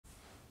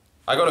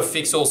I got a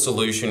fix-all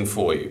solution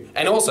for you.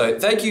 And also,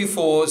 thank you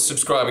for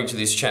subscribing to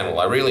this channel.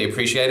 I really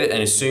appreciate it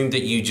and assume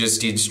that you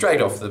just did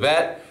straight off the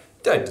bat.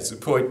 Don't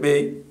disappoint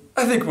me.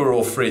 I think we're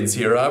all friends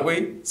here, aren't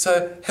we?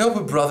 So help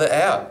a brother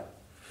out.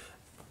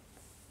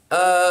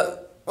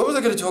 What was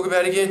I going to talk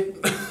about again?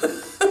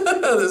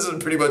 This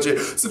is pretty much it.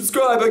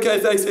 Subscribe, okay,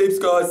 thanks heaps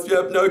guys.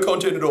 Yep, no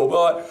content at all,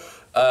 bye.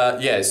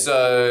 Yeah,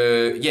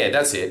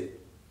 that's it.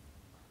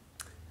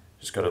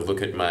 Just got to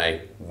look at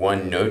my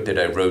one note that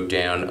I wrote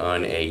down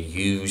on a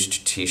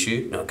used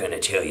tissue. Not going to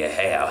tell you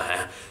how,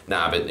 huh?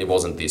 Nah, but it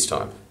wasn't this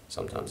time.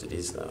 Sometimes it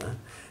is though, huh?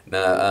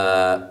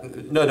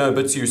 No,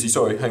 but seriously,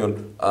 sorry, hang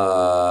on.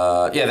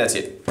 Yeah, that's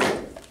it.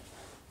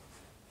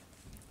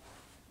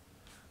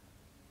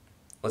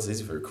 What's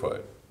this for a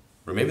quote?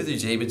 Remember the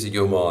demons in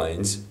your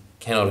minds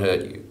cannot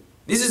hurt you.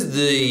 This is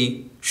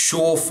the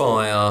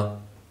surefire,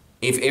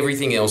 if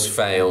everything else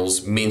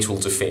fails, mental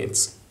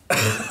defense.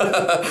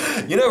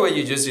 You know when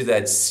you just in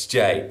that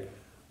state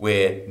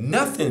where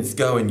nothing's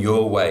going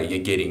your way, you're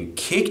getting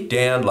kicked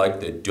down like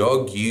the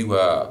dog you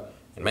are.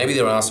 And maybe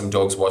there are some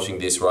dogs watching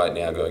this right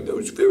now going, that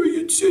was very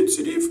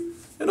insensitive,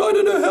 and I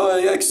don't know how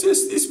I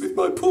access this with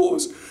my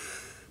paws.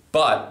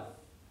 But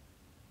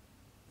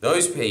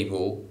those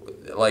people,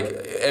 like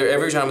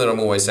every time that I'm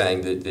always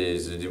saying that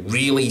there's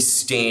really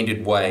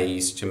standard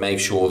ways to make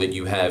sure that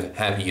you have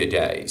happier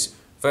days.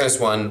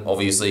 First one,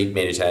 obviously,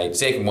 meditate.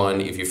 Second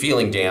one, if you're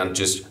feeling down,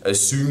 just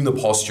assume the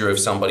posture of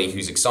somebody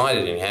who's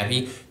excited and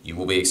happy. You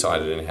will be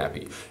excited and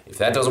happy. If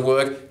that doesn't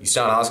work, you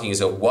start asking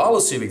yourself, while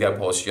assuming that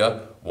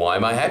posture, why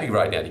am I happy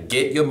right now? To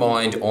get your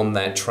mind on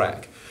that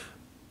track.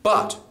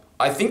 But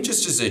I think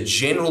just as a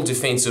general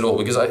defense at all,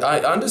 because I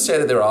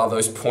understand that there are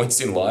those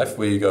points in life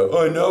where you go,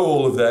 I know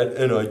all of that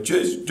and I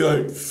just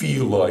don't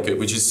feel like it,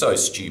 which is so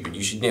stupid.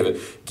 You should never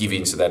give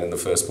in to that in the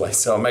first place.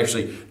 So I'm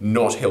actually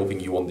not helping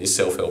you on this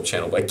self-help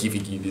channel by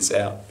giving you this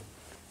out.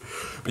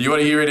 But you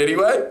want to hear it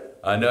anyway?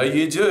 I know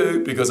you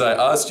do, because I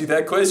asked you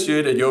that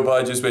question and your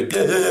mind just went,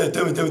 yeah,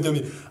 tell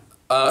me.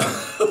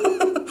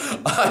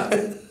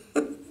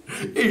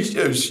 You're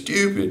so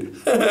stupid.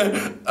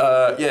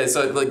 Yeah,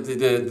 so like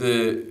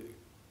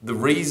the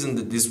reason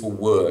that this will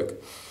work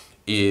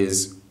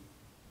is,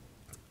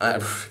 I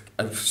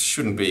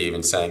shouldn't be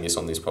even saying this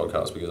on this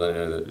podcast because I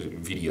know that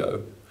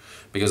video,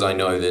 because I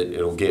know that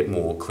it'll get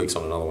more clicks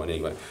on another one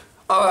anyway.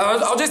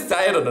 I'll just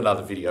say it on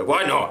another video,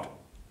 why not?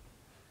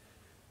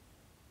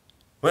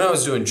 When I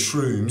was doing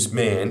Shrooms,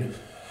 man,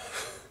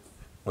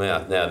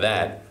 wow, now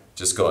that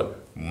just got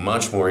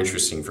much more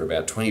interesting for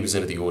about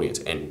 20% of the audience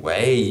and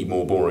way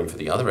more boring for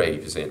the other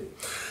 80%.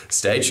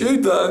 Stay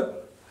tuned though.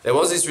 There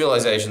was this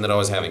realization that I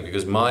was having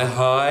because my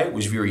high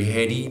was very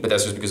heady, but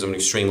that's just because I'm an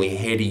extremely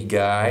heady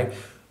guy.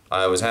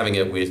 I was having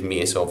it with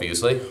Miss,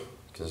 obviously,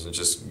 because I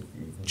just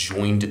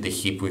joined at the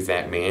hip with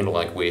that man,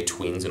 like we're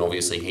twins, and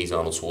obviously he's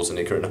Arnold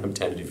Schwarzenegger and I'm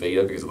Danny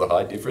DeVito because of the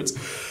height difference.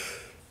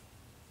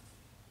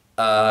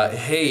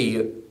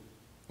 He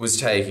was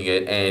taking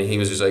it and he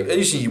was just like,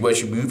 usually you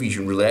watch your movies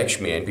and relax,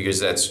 man, because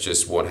that's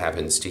just what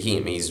happens to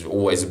him. He's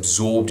always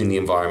absorbed in the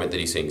environment that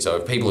he's seeing. So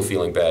if people are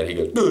feeling bad, he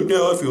goes,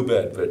 no, I feel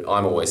bad. But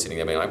I'm always sitting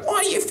there being like,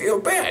 why do you feel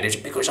bad? Is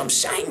it because I'm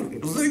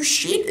saying loose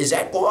shit? Is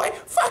that why?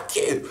 Fuck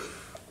you.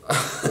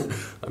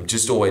 I'm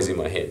just always in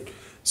my head.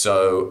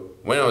 So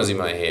when I was in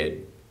my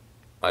head,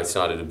 I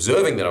started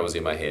observing that I was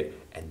in my head,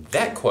 and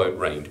that quote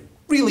reigned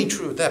really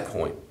true at that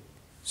point.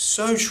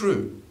 So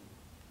true.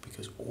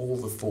 Because all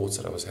the thoughts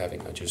that I was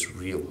having, I just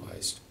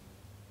realized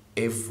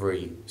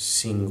every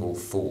single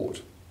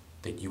thought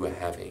that you are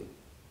having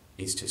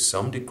is to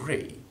some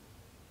degree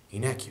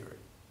inaccurate.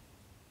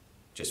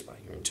 Just by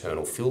your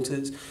internal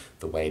filters,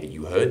 the way that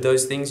you heard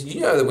those things.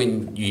 You know that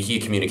when you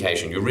hear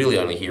communication, you're really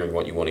only hearing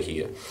what you want to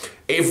hear.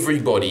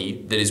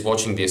 Everybody that is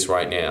watching this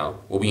right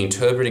now will be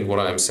interpreting what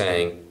I'm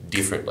saying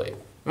differently.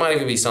 Might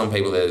even be some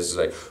people that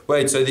say,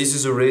 wait, so this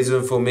is a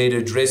reason for me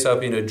to dress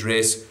up in a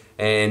dress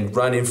and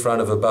run in front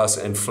of a bus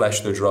and flash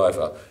the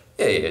driver.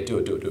 Yeah, do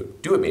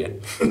it. Do it, man.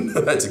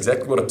 That's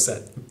exactly what I'm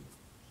saying.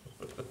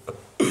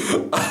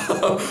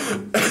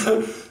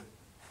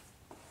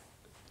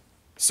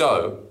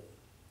 So,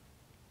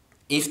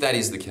 if that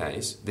is the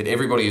case, that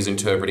everybody is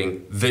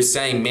interpreting the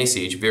same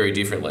message very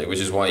differently, which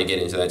is why you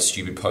get into that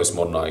stupid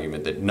postmodern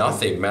argument that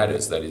nothing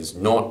matters, that is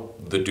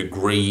not the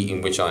degree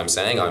in which I'm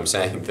saying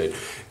that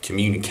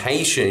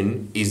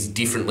communication is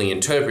differently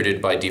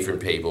interpreted by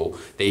different people.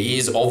 There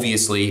is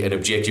obviously an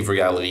objective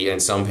reality, and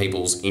some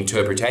people's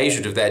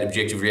interpretation of that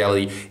objective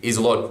reality is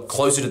a lot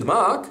closer to the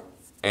mark,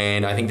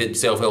 and I think that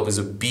self-help is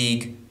a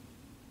big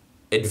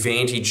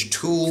advantage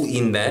tool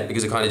in that,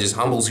 because it kind of just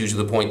humbles you to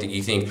the point that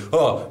you think,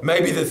 oh,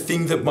 maybe the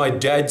thing that my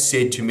dad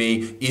said to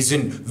me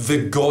isn't the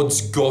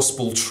God's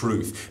gospel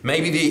truth.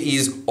 Maybe there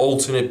is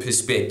alternate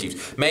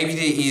perspectives. Maybe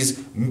there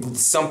is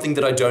something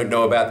that I don't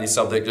know about this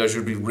subject that I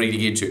should be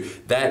reading into.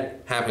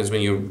 That happens when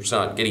you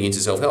start getting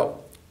into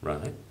self-help,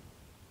 right?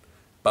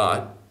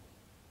 But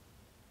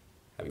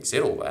having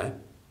said all that,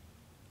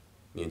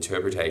 the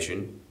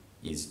interpretation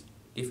is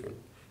different.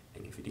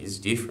 And if it is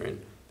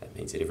different, that That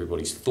means that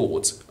everybody's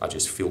thoughts are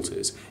just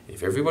filters.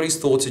 If everybody's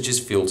thoughts are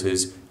just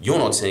filters, you're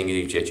not seeing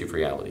the objective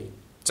reality.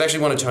 It's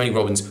actually one of Tony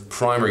Robbins'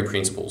 primary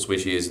principles,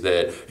 which is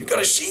that you've got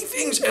to see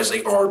things as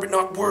they are, but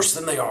not worse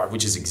than they are,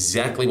 which is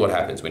exactly what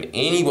happens when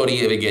anybody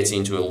ever gets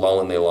into a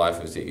lull in their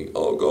life of thinking,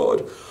 oh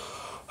God,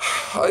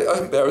 I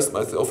embarrassed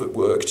myself at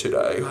work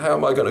today. How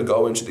am I going to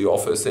go into the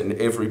office and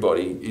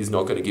everybody is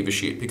not going to give a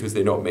shit because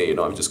they're not me and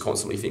I'm just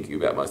constantly thinking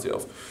about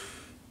myself?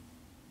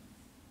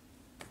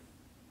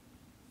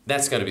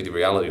 That's going to be the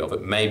reality of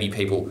it. Maybe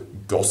people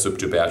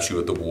gossiped about you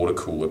at the water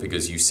cooler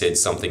because you said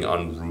something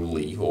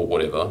unruly or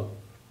whatever.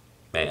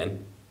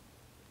 Man.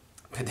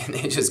 But then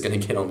they're just going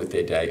to get on with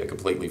their day and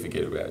completely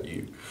forget about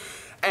you.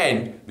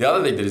 And the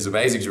other thing that is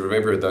amazing to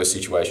remember in those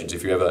situations,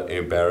 if you're ever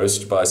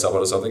embarrassed by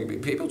someone or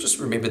something, people just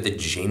remember the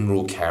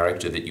general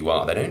character that you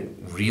are. They don't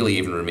really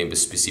even remember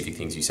specific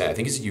things you say. I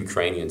think it's a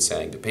Ukrainian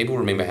saying that people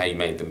remember how you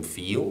made them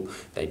feel.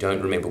 They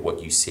don't remember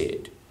what you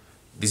said.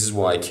 This is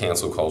why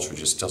cancel culture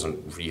just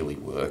doesn't really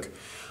work.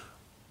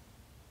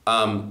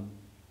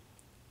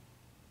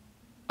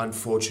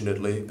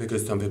 Unfortunately,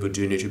 because some people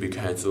do need to be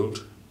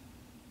cancelled.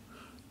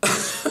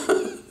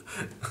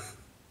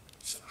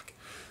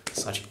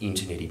 Such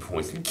internet-y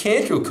points.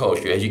 Cancel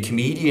culture. As a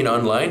comedian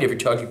online, never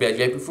talked about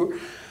that before.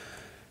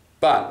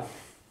 But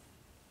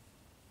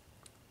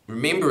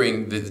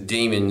remembering that the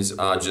demons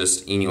are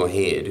just in your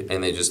head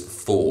and they're just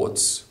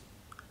thoughts,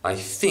 I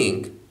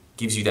think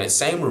gives you that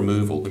same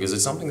removal, because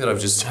it's something that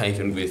I've just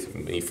taken with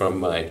me from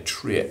my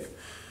trip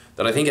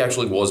that I think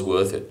actually was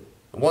worth it.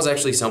 It was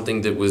actually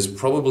something that was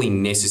probably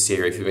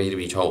necessary for me to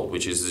be told,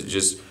 which is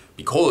just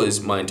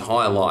because my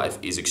entire life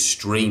is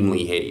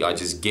extremely heady. I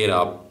just get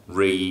up,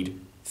 read,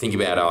 think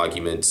about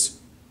arguments,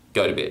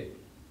 go to bed.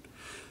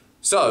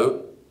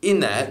 So, in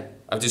that,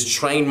 I've just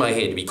trained my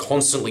head to be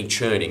constantly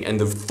churning, and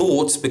the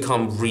thoughts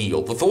become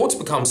real. The thoughts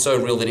become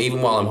so real that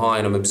even while I'm high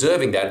and I'm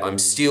observing that, I'm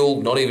still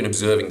not even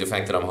observing the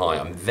fact that I'm high.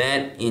 I'm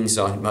that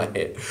inside my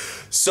head.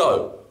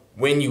 So,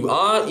 when you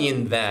are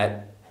in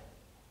that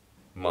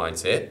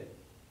mindset,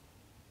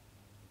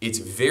 it's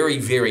very,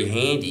 very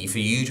handy for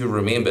you to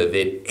remember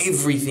that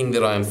everything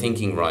that I'm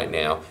thinking right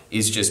now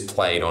is just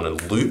played on a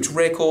looped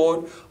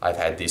record. I've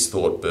had this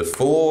thought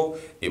before.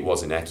 It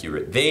wasn't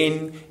accurate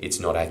then. It's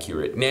not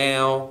accurate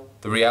now.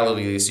 The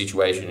reality of the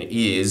situation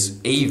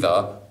is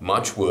either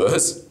much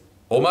worse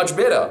or much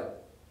better.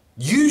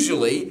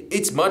 Usually,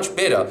 it's much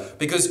better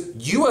because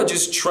you are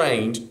just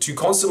trained to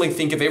constantly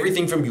think of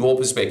everything from your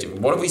perspective.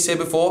 What have we said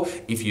before?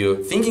 If you're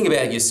thinking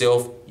about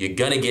yourself, you're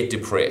going to get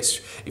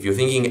depressed. If you're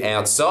thinking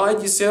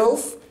outside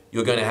yourself,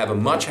 you're going to have a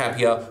much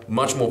happier,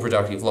 much more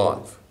productive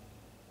life.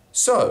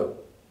 So,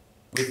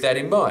 with that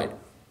in mind,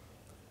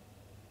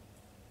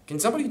 can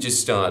somebody just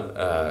start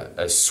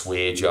a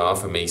swear jar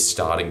for me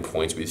starting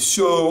points with,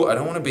 so, I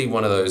don't want to be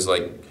one of those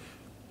like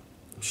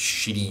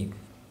shitty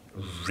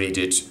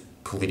Reddit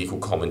political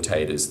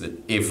commentators that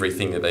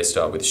everything that they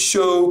start with,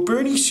 so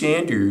Bernie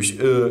Sanders,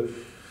 the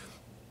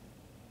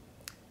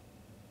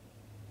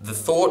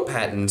thought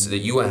patterns that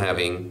you are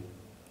having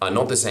are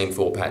not the same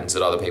thought patterns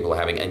that other people are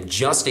having, and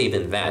just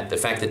even that, the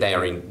fact that they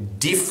are in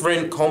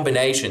different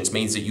combinations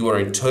means that you are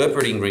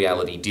interpreting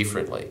reality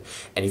differently.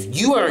 And if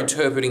you are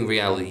interpreting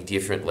reality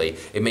differently,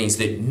 it means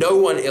that no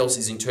one else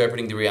is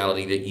interpreting the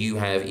reality that you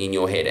have in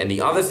your head. And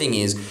the other thing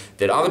is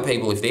that other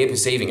people, if they're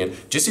perceiving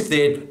it, just if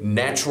their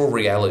natural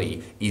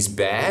reality is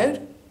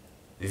bad,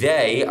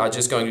 they are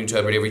just going to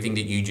interpret everything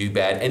that you do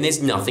bad, and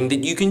there's nothing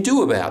that you can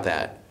do about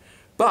that.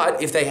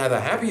 But if they have a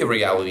happier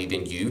reality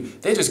than you,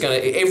 they're just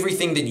going to,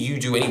 everything that you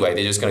do anyway,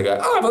 they're just going to go,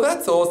 oh, well,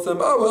 that's awesome.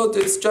 Oh, well,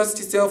 just dust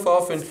yourself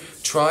off and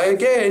try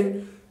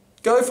again.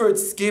 Go for it,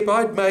 Skip.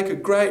 I'd make a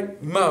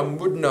great mum,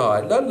 wouldn't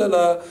I? La, la,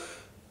 la.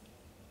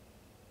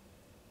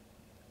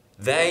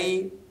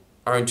 They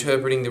are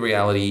interpreting the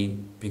reality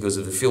because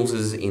of the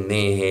filters in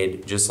their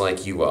head, just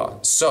like you are.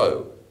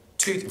 So,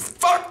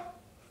 fuck!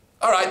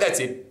 All right,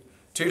 that's it.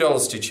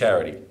 $2 to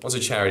charity. What's a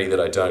charity that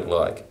I don't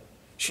like?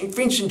 St.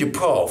 Vincent de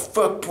Paul,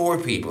 fuck poor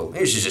people.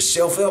 This is a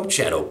self-help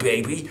channel,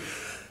 baby.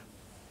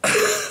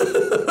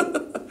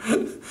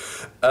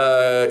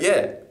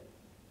 Yeah.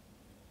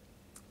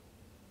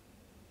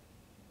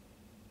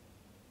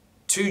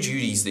 2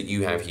 duties that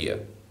you have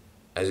here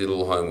as your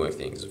little homework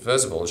things.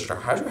 First of all, just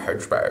how's your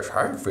head space?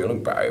 How are you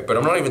feeling about it? But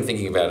I'm not even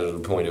thinking about it at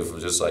the point of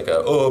just like,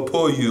 oh,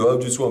 poor you, I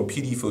just want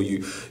pity for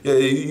you. Yeah,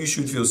 you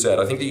should feel sad.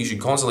 I think that you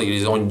should constantly, it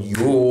is on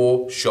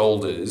your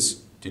shoulders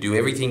to do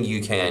everything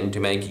you can to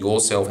make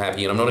yourself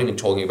happy. And I'm not even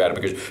talking about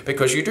it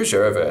because you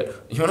deserve it.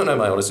 You want to know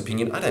my honest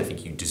opinion? I don't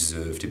think you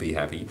deserve to be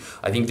happy.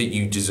 I think that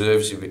you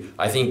deserve to be,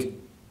 I think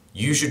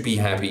you should be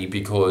happy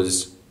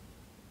because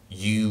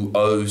you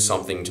owe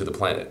something to the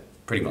planet,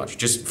 pretty much,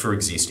 just for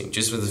existing,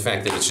 just for the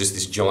fact that it's just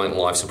this giant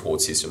life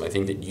support system. I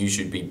think that you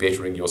should be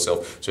bettering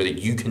yourself so that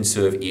you can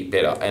serve it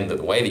better. And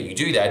the way that you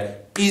do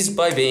that is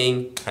by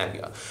being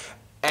happier.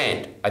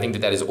 And I think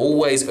that that is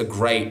always a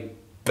great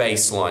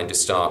baseline to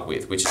start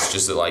with, which is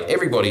just that like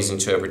everybody's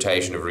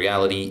interpretation of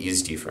reality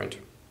is different.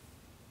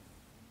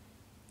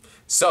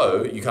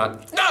 So you can't,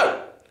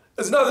 no!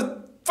 There's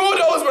another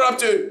 $4 we're up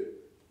to!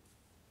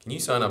 Can you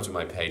sign up to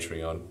my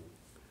Patreon?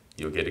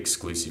 You'll get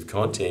exclusive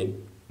content,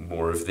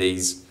 more of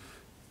these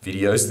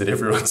videos that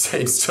everyone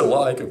seems to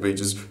like of me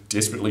just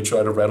desperately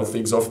trying to rattle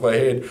things off my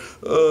head.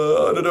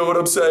 I don't know what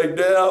I'm saying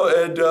now,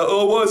 and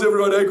oh, why is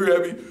everyone angry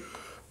at me?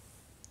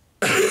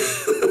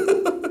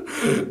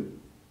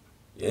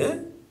 Yeah?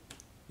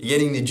 You're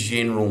getting the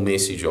general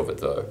message of it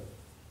though.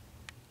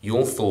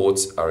 Your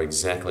thoughts are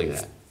exactly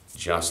that,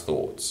 just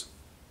thoughts.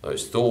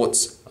 Those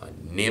thoughts are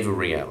never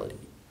reality.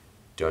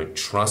 Don't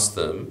trust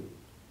them.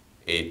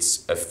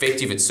 It's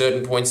effective at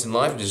certain points in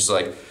life, just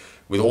like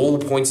with all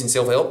points in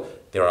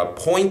self-help, there are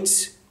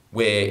points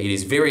where it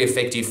is very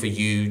effective for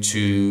you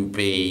to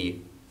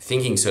be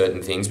thinking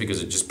certain things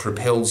because it just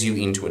propels you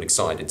into an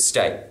excited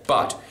state.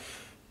 But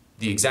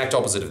the exact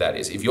opposite of that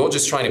is, if you're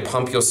just trying to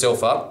pump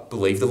yourself up,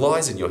 believe the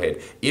lies in your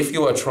head. If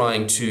you are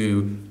trying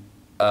to,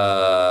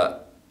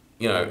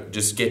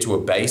 just get to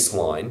a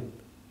baseline,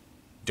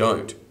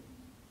 don't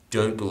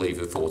believe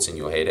the thoughts in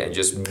your head and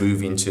just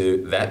move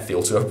into that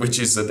filter, which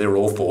is that they're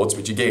all thoughts,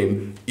 which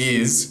again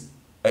is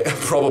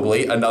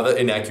probably another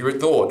inaccurate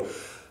thought.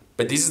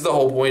 But this is the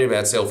whole point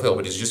about self-help.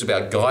 It is just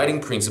about guiding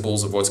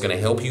principles of what's going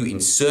to help you in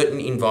certain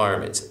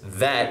environments.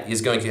 That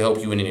is going to help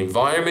you in an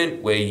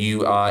environment where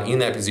you are in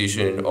that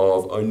position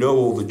of, I know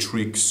all the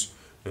tricks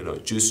and I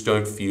just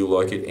don't feel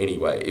like it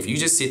anyway. If you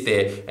just sit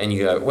there and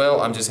you go,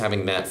 well, I'm just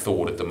having that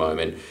thought at the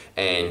moment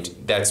and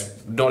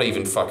that's not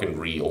even fucking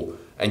real,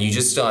 and you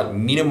just start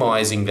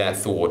minimizing that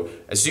thought,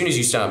 as soon as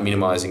you start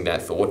minimizing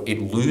that thought,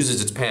 it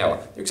loses its power.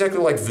 They're exactly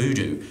like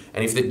voodoo.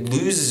 And if it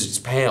loses its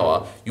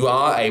power, you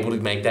are able to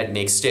make that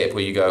next step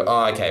where you go,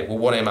 oh, okay, well,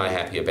 what am I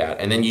happy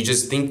about? And then you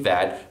just think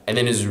that, and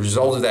then as a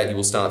result of that, you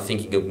will start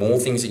thinking of more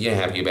things that you're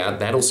happy about.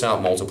 That'll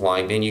start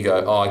multiplying. Then you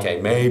go, oh,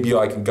 okay, maybe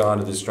I can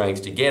garner the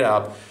strength to get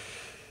up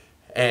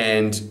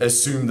and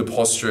assume the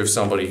posture of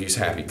somebody who's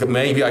happy.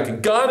 Maybe I can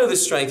garner the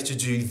strength to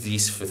do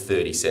this for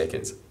 30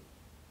 seconds.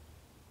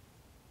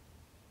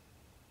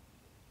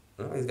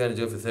 Well, he's going to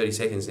do it for 30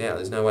 seconds now.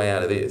 There's no way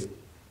out of this.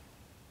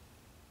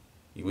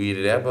 You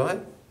weirded out by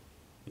it?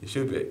 You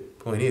should be.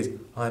 Point is,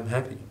 I'm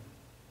happy.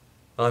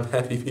 I'm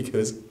happy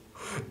because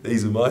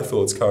these are my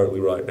thoughts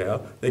currently right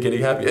now. They're getting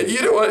happy. And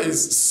you know what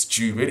is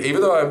stupid? Even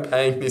though I'm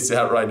paying this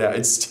out right now,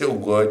 it's still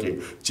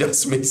working.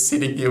 Just me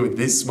sitting here with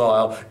this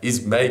smile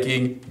is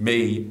making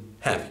me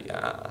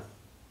happier.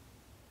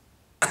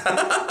 I'm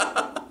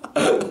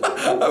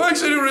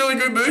actually in a really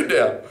good mood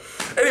now.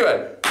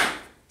 Anyway,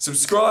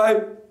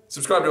 subscribe to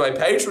my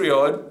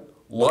Patreon,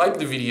 like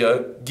the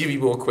video, give me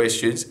more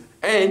questions,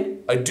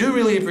 and I do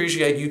really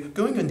appreciate you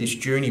going on this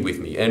journey with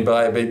me. And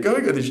by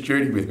going on this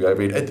journey with me, I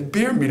mean at the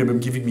bare minimum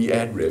giving me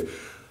ad rev.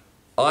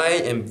 I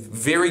am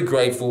very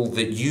grateful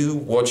that you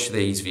watch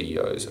these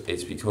videos.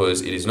 It's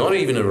because it is not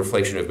even a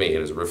reflection of me,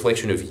 it is a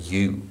reflection of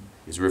you.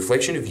 It's a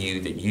reflection of you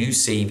that you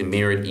see the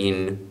merit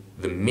in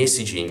the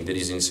messaging that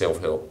is in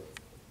self-help.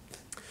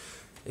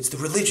 It's the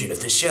religion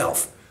of the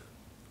self.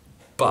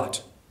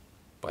 But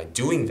by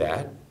doing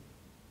that,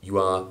 you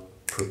are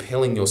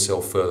propelling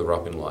yourself further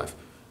up in life.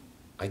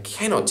 I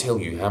cannot tell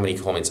you how many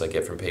comments I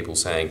get from people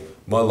saying,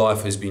 my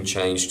life has been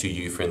changed to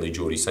you, friendly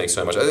Geordies, thanks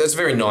so much. That's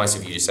very nice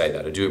of you to say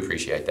that, I do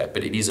appreciate that,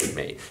 but it isn't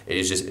me. It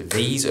is just,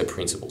 these are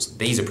principles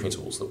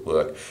that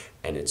work,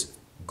 and it's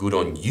good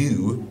on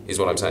you, is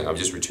what I'm saying. I'm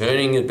just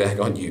returning it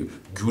back on you.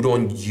 Good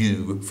on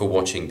you for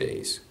watching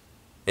these.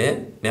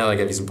 Yeah? Now I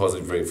gave you some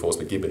positive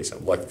reinforcement, give me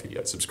some, like the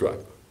video,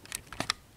 subscribe.